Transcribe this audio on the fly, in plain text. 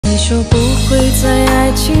说不会在爱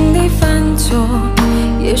情里犯错，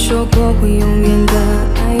也说过会永远的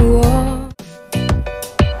爱我。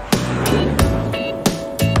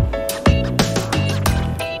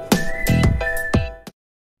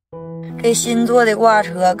这新做的挂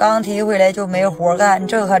车刚提回来就没活干，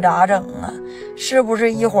这可咋整啊？是不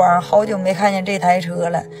是一晃好久没看见这台车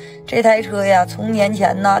了？这台车呀，从年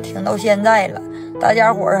前呢停到现在了。大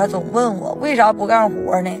家伙还总问我为啥不干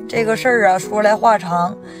活呢？这个事儿啊，说来话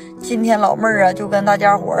长。今天老妹儿啊，就跟大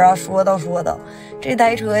家伙啊说道。这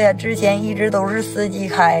台车呀，之前一直都是司机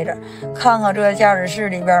开着，看看这驾驶室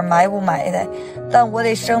里边埋不埋汰。但我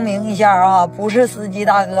得声明一下啊，不是司机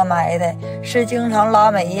大哥埋汰，是经常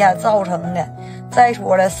拉煤呀造成的。再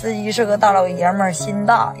说了，司机是个大老爷们儿，心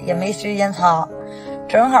大也没时间擦。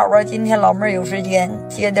正好啊，今天老妹儿有时间，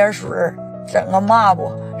接点水，整个抹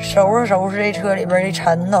布，收拾这车里边的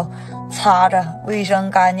尘土，擦着卫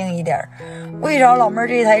生干净一点。为啥老妹儿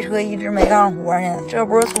这台车一直没干活呢？这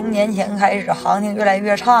不是从年前开始行情越来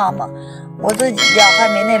越差吗？我自己呀还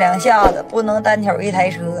没那两下子，不能单挑一台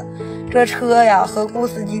车。这车呀和雇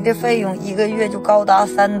司机的费用一个月就高达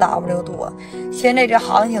3W 多，现在这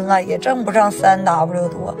行情啊也挣不上3W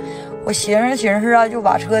多。我寻思啊，就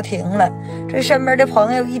把车停了。这身边的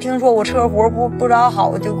朋友一听说我车活不咋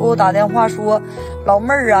好，就给我打电话说：“老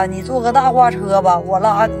妹儿啊，你坐个大挂车吧，我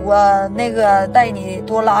那个带你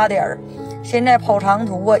多拉点儿。现在跑长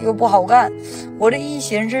途啊又不好干。”我这一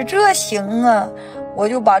寻思，这行啊，我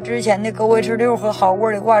就把之前的勾 H6和好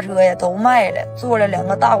过的挂车呀都卖了，坐了2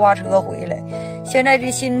个大挂车回来。现在这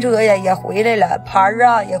新车呀也回来了，牌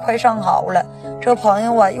啊也快上好了。这朋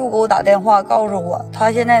友啊又给我打电话告诉我，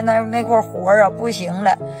他现在那块活啊不行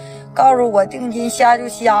了，告诉我定金瞎就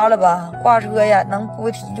瞎了吧，挂车呀能不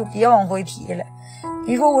提就别往回提了。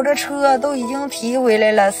你说我这车都已经提回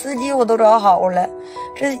来了，司机我都找好了，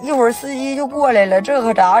这一会儿司机就过来了，这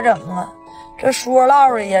可咋整啊？这说唠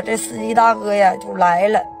着呀，这司机大哥呀就来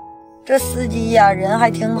了。这司机呀人还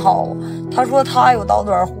挺好，他说他有倒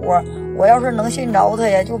短活，我要是能信着他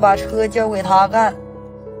呀，就把车交给他干。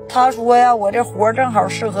他说呀，我这活正好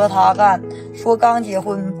适合他干，说刚结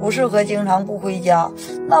婚不适合经常不回家。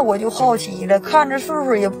那我就好奇了，看着岁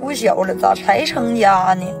数也不小了，咋才成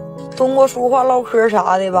家呢？通过说话唠嗑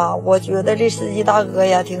啥的吧，我觉得这司机大哥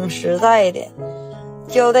呀挺实在的。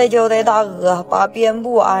交代大哥，把边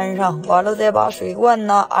布安上，完了再把水罐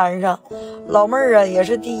安上。老妹儿啊也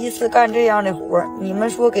是第一次干这样的活，你们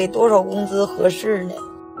说给多少工资合适呢？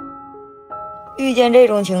遇见这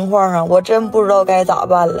种情况啊，我真不知道该咋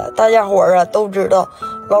办了。大家伙啊都知道，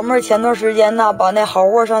老妹儿前段时间呢把那豪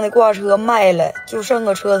货上的挂车卖了，就剩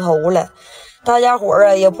个车头了。大家伙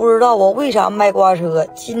啊也不知道我为啥卖挂车。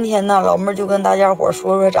今天呢老妹儿就跟大家伙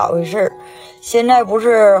说咋回事。现在不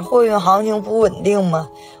是货运行情不稳定吗？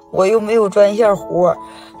我又没有专线活，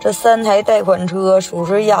这3台贷款车属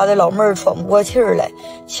实压得老妹儿喘不过气儿来。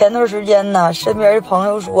前段时间呢，身边的朋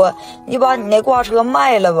友说，你把你那挂车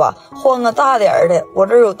卖了吧，换个大点的，我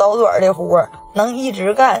这儿有倒短的活，能一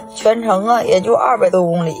直干，全程啊也就200多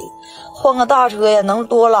公里，换个大车呀能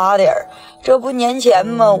多拉点儿。这不年前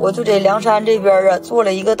嘛，我就在凉山这边啊做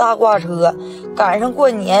了一个大挂车，赶上过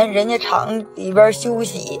年人家厂里边休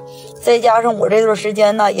息，再加上我这段时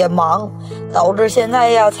间呢也忙，导致现在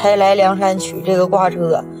呀才来凉山取这个挂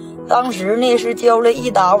车。当时呢是交了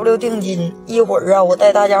1W 定金，一会儿啊我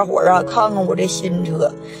带大家伙啊看看我这新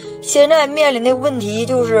车。现在面临的问题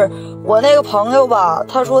就是我那个朋友吧，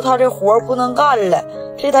他说他这活不能干了，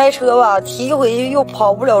这台车吧提回去又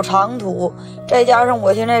跑不了长途，再加上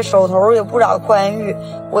我现在手头也不咋宽裕，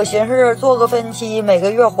我寻思做个分期，每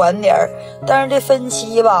个月还点儿，但是这分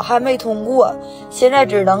期吧还没通过，现在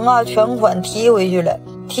只能啊全款提回去了，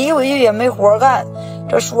提回去也没活干。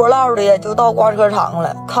这说唠的呀就到挂车厂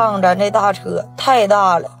了，看看咱这大车太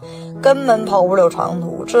大了，根本跑不了长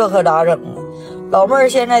途，这可咋整啊？老妹儿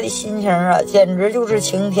现在的心情啊简直就是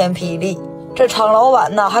晴天霹雳。这厂老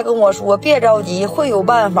板呢还跟我说别着急，会有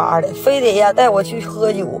办法的，非得呀带我去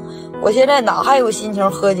喝酒。我现在哪还有心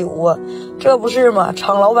情喝酒啊？这不是吗？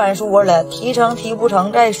厂老板说了，提成提不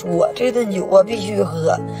成再说，这顿酒啊必须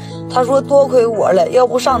喝。他说多亏我了，要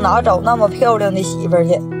不上哪找那么漂亮的媳妇儿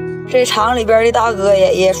去。这厂里边的大哥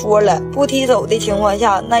也说了，不提走的情况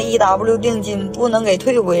下，那1W 定金不能给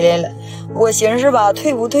退回来了。我寻思吧，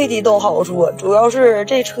退不退的都好说，主要是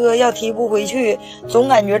这车要提不回去，总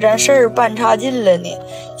感觉咱事儿办差劲了呢。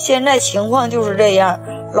现在情况就是这样，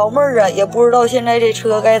老妹儿啊也不知道现在这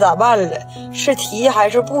车该咋办了，是提还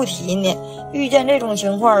是不提呢？遇见这种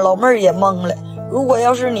情况，老妹儿也懵了。如果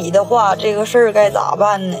要是你的话，这个事儿该咋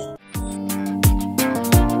办呢？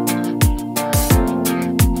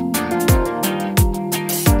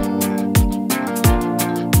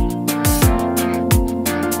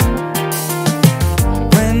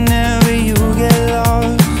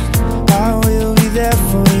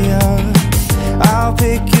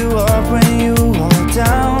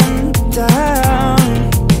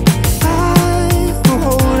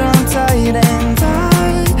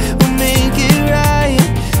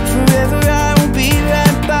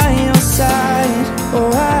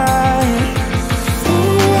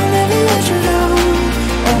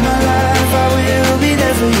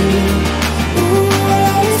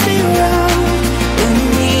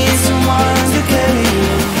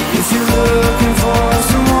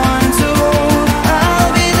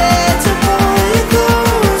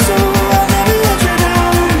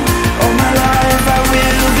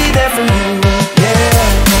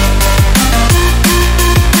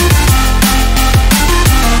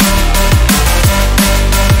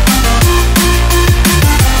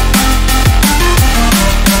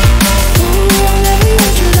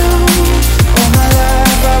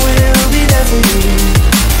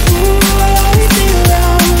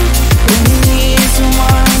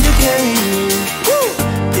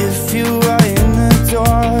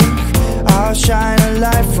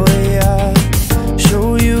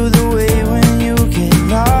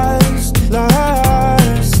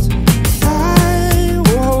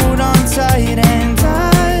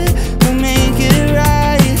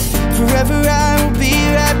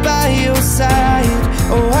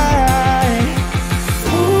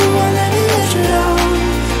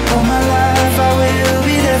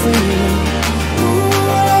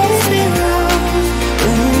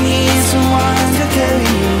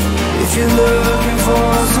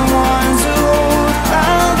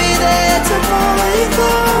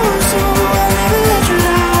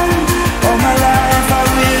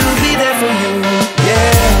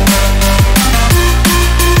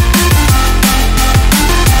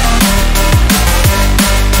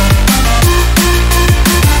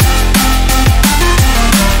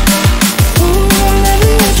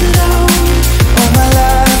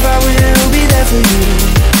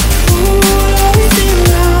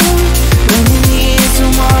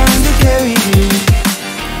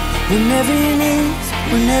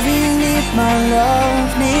 my love,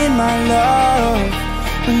 need my love.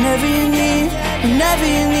 Whenever you need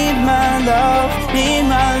my love, need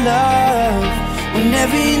my love.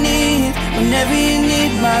 Whenever you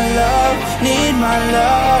need my love, need my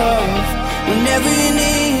love. Whenever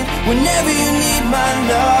you need my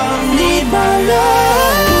love, need my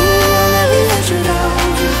love. I'll never let you down.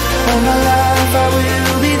 All my life I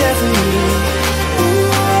will be there for you.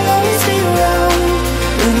 I'll always be around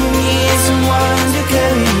when you need someone to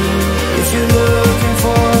carry you. If you're looking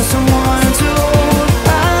for someone to hold,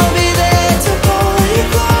 I'll be there to pull you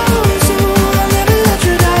close. I'll never let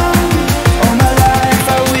you down. All my life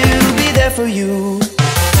I will be there for you.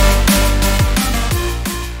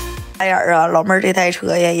 开眼啊，老妹儿这台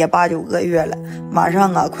车呀也8、9个月了，马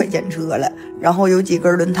上啊快检车了，然后有几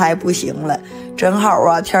根轮胎不行了，正好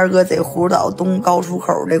啊天哥在葫芦岛东高出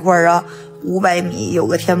口这块啊500米有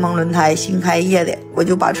个天盟轮胎新开业的，我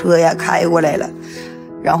就把车呀开过来了，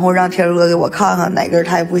然后让天哥给我看看哪根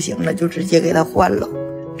胎不行了，就直接给他换了。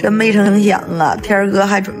真没成想啊，天哥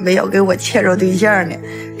还准备要给我介绍对象呢。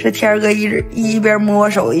这天哥一边摸我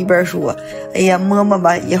手一边说：“哎呀，摸摸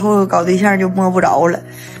吧，以后搞对象就摸不着了。”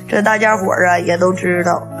这大家伙啊也都知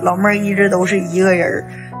道，老妹儿一直都是一个人。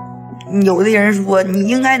有的人说你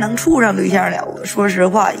应该能处上对象了，我说实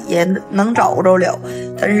话也能找着了，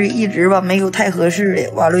但是一直吧没有太合适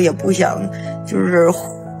的，完了也不想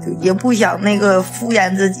也不想那个敷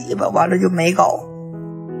衍自己吧，完了就没搞。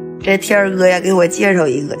这天哥呀给我介绍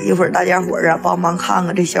一个，一会儿大家伙啊帮忙看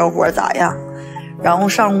看这小伙咋样。然后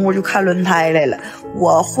上屋就看轮胎来了，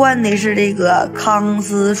我换的是这个康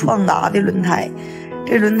斯创达的轮胎，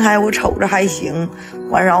这轮胎我瞅着还行。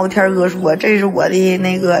完然后天哥说这是我的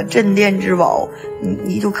那个镇店之宝，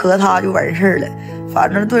你就磕它就完事了。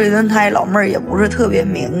反正对轮胎老妹儿也不是特别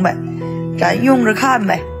明白，咱用着看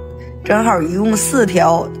呗。正好一共4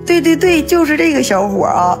条，对，就是这个小伙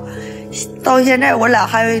啊。到现在我俩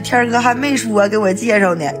天哥还没说给我介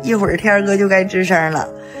绍呢，一会儿天哥就该吱声了。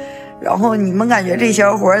然后你们感觉这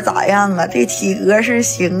小伙咋样啊？这体格是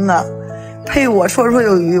行啊，配我绰绰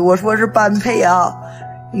有余，我说是般配啊。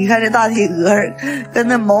你看这大体格跟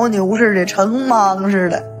那牦牛似的，成莽似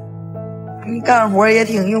的。你干活也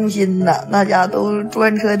挺用心的，那家都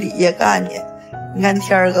钻车底下干去。你看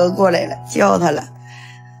天哥过来了，叫他了，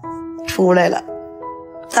出来了。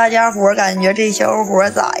大家伙感觉这小伙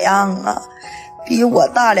咋样啊？比我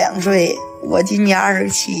大2岁，我今年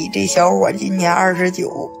27，这小伙今年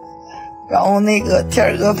29。然后那个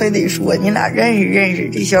天哥非得说你俩认识认识，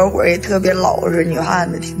这小伙也特别老实，女汉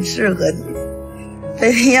子挺适合你的，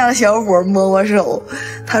非得让小伙摸我手。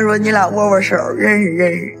他说你俩握握手认识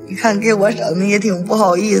认识，你看给我整的也挺不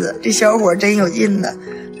好意思，这小伙真有劲呢，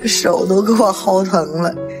这手都给我薅疼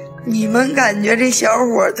了。你们感觉这小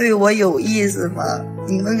伙对我有意思吗？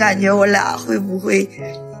你们感觉我俩会不会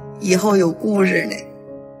以后有故事呢？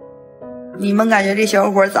你们感觉这小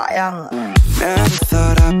伙咋样啊？Never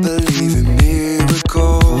thought I'd believe in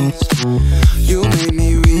miracles. You made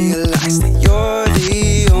me realize that you're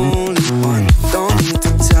the only one. Don't need to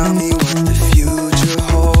tell me what the future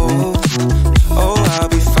holds. Oh, I'll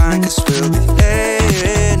be fine 'cause we'll be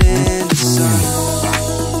laying in the sun.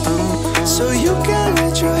 So you can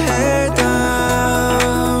let your hair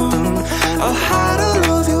down. I'll hide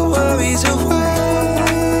all of your worries away,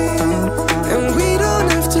 and we don't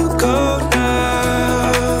have to go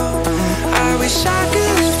now. I wish I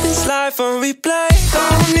could live this life on replay.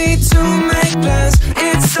 Don't need to make plans,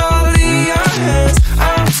 it's all in your hands.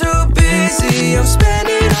 I'm too busy, I'm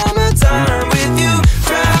spending all my time with you.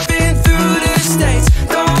 Driving through the states,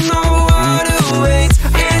 don't know what awaits.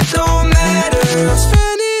 It don't matter, I'm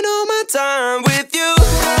spending all my time with you.